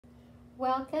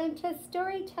Welcome to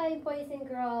story time, boys and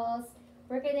girls.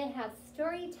 We're going to have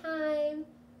story time,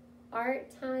 art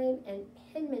time, and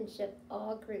penmanship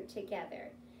all grouped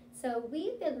together. So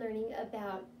we've been learning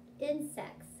about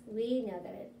insects. We know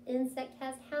that an insect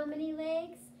has how many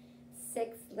legs?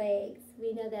 6 legs.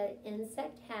 We know that an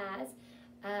insect has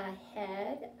a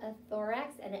head, a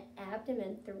thorax, and an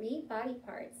abdomen, 3 body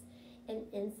parts. An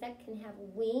insect can have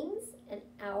wings, an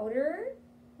outer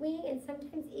wing, and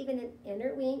sometimes even an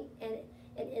inner wing, and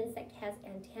an insect has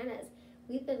antennas.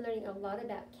 We've been learning a lot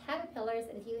about caterpillars,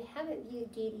 and if you haven't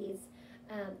viewed Dee Dee's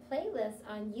playlist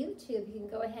on YouTube, you can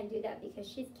go ahead and do that because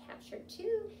she's captured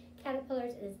 2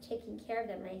 caterpillars and is taking care of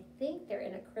them, and I think they're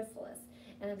in a chrysalis,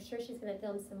 and I'm sure she's going to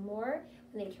film some more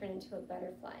when they turn into a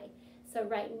butterfly. So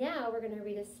right now we're going to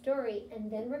read a story,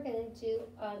 and then we're going to do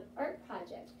an art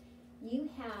project. You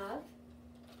have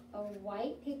a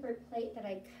white paper plate that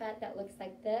I cut that looks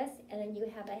like this, and then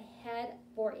you have a head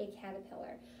for a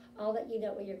caterpillar. I'll let you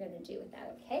know what you're going to do with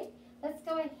that, okay? Let's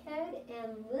go ahead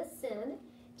and listen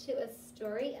to a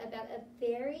story about a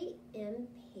very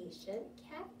impatient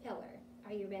caterpillar.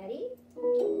 Are you ready?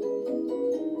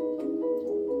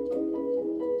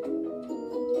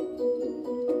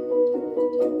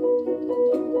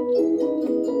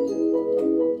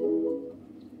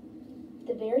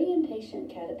 The very impatient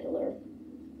caterpillar.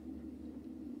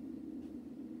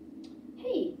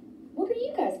 Hey, what are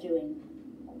you guys doing?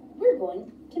 We're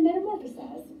going to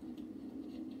metamorphosize.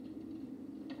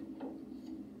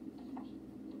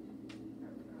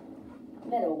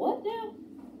 Meta what now?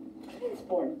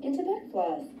 Transform into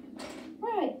butterflies.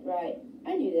 Right,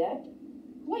 I knew that.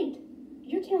 Wait,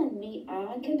 you're telling me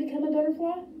I can become a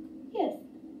butterfly? Yes.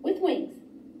 With wings?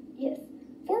 Yes.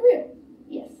 For real?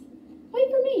 Yes. Wait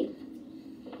for me.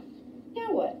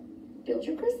 Now what? Build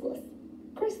your chrysalis.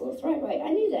 Chrysalis, right,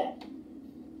 I knew that.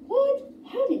 What?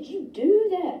 How did you do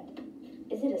that?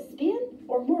 Is it a spin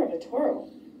or more of a twirl?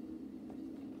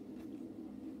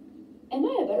 Am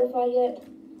I a butterfly yet?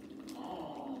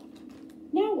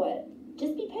 Now what?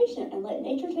 Just be patient and let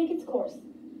nature take its course.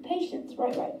 Patience,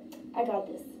 right. I got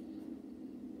this.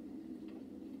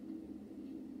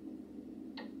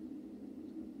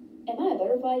 Am I a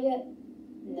butterfly yet?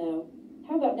 No.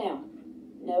 How about now?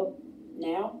 No.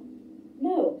 Now?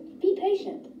 No. Be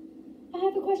patient. I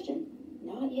have a question.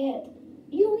 Not yet.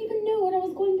 You don't even know what I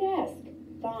was going to ask.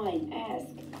 Fine, ask.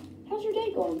 How's your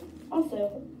day going?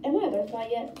 Also, am I a butterfly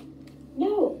yet?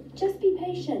 No, just be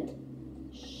patient.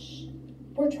 Shh.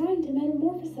 We're trying to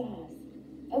metamorphosize.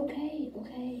 Okay.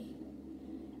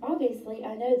 Obviously,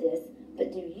 I know this,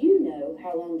 but do you know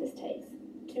how long this takes?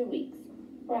 2 weeks.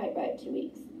 Right, 2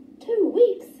 weeks. 2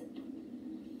 weeks?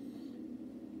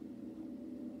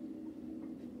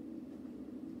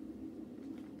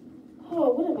 Oh,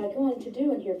 what am I going to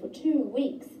do in here for 2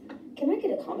 weeks? Can I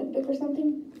get a comic book or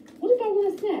something? What if I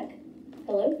want a snack?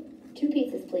 Hello? 2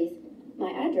 pizzas, please. My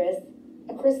address,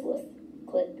 a chrysalis.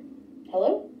 Click.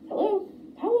 Hello?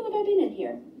 How long have I been in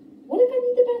here? What if I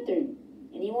need the bathroom?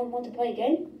 Anyone want to play a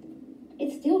game?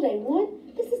 It's still day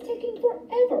 1? This is taking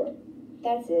forever.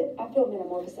 That's it. I feel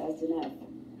metamorphosized enough.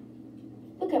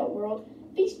 Look out, world.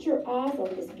 Feast your eyes on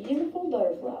this beautiful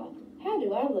butterfly. How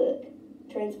do I look?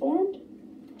 Transformed?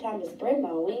 Time to spread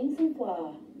my wings and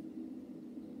fly.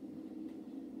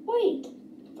 Wait!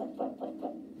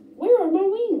 Flap. Where are my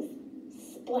wings?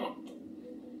 Splat!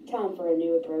 Time for a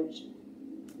new approach.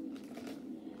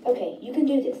 Okay, you can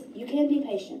do this. You can be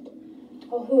patient.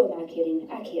 Oh, who am I kidding?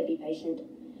 I can't be patient.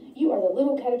 You are the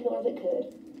little caterpillar that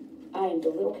could. I am the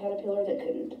little caterpillar that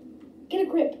couldn't. Get a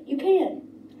grip. You can.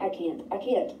 I can't.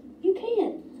 You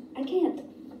can. I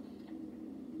can't.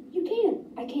 You can.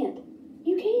 I can't.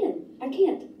 You can. I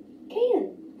can't.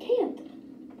 Can't.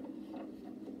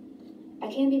 I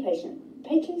can be patient.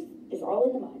 Patience is all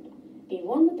in the mind. Be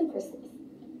one with the chrysalis.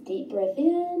 Deep breath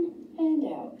in and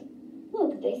out.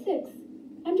 Look, day 6.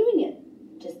 I'm doing it.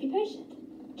 Just be patient.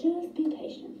 2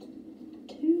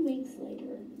 weeks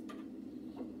later.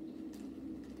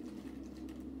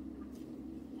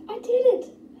 I did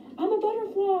it! I'm a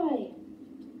butterfly!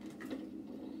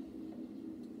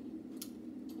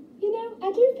 You know,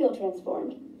 I do feel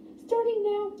transformed. Starting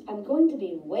now, I'm going to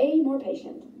be way more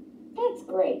patient. That's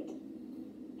great.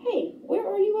 Hey, where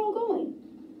are you all going?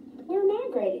 We're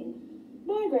migrating.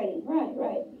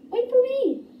 Right. Wait for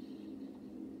me.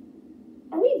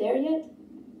 Are we there yet?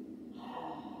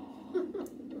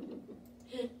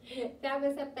 That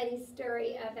was a funny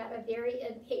story about a very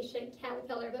impatient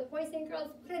caterpillar. But boys and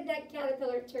girls, what did that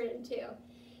caterpillar turn into?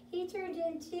 He turned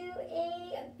into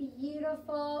a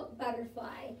beautiful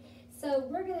butterfly. So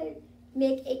we're going to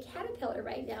make a caterpillar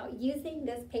right now using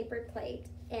this paper plate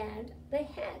and the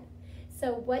head.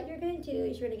 So what you're going to do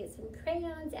is you're going to get some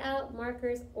crayons out,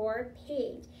 markers, or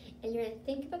paint, and you're going to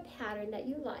think of a pattern that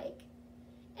you like,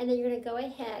 and then you're going to go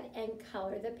ahead and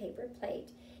color the paper plate,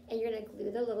 and you're going to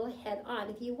glue the little head on.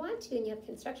 If you want to, and you have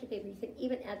construction paper, you can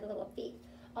even add the little feet.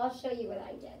 I'll show you what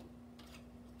I did.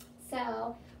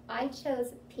 So I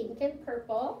chose pink and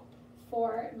purple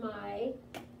for my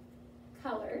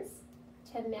colors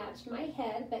to match my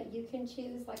head, but you can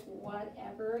choose like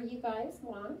whatever you guys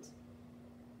want.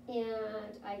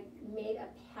 And I made a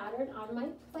pattern on my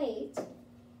plate,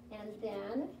 and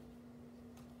then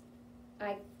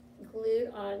I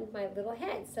glued on my little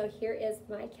head. So here is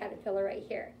my caterpillar right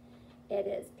here. It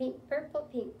is pink, purple,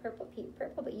 pink, purple, pink,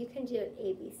 purple, but you can do an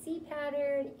ABC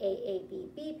pattern,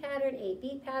 AABB pattern,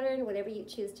 AB pattern, whatever you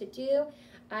choose to do.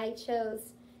 I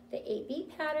chose the AB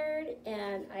pattern,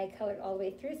 and I colored all the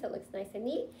way through so it looks nice and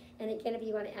neat. And again, if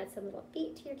you want to add some little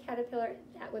feet to your caterpillar,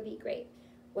 that would be great.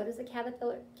 What does a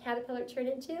caterpillar turn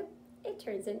into? It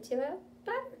turns into a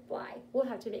butterfly. We'll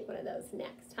have to make one of those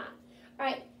next, huh? All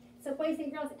right, so boys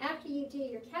and girls, after you do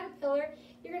your caterpillar,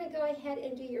 you're going to go ahead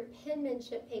and do your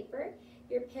penmanship paper.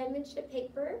 Your penmanship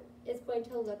paper is going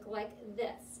to look like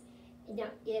this. Now,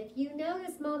 if you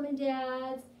notice, Mom and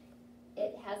Dads,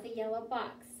 it has a yellow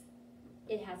box.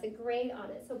 It has a grade on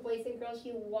it. So boys and girls,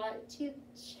 you want to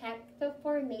check the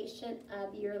formation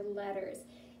of your letters.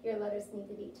 Your letters need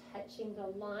to be touching the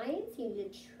lines. You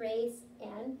need to trace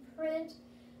and print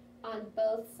on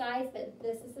both sides, but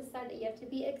this is the side that you have to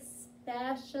be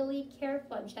especially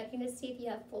careful. I'm checking to see if you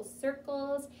have full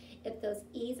circles, if those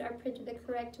E's are printed the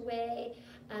correct way,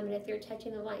 and if they're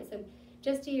touching the line. So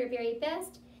just do your very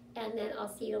best, and then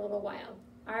I'll see you in a little while.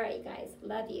 All right, guys,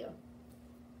 love you.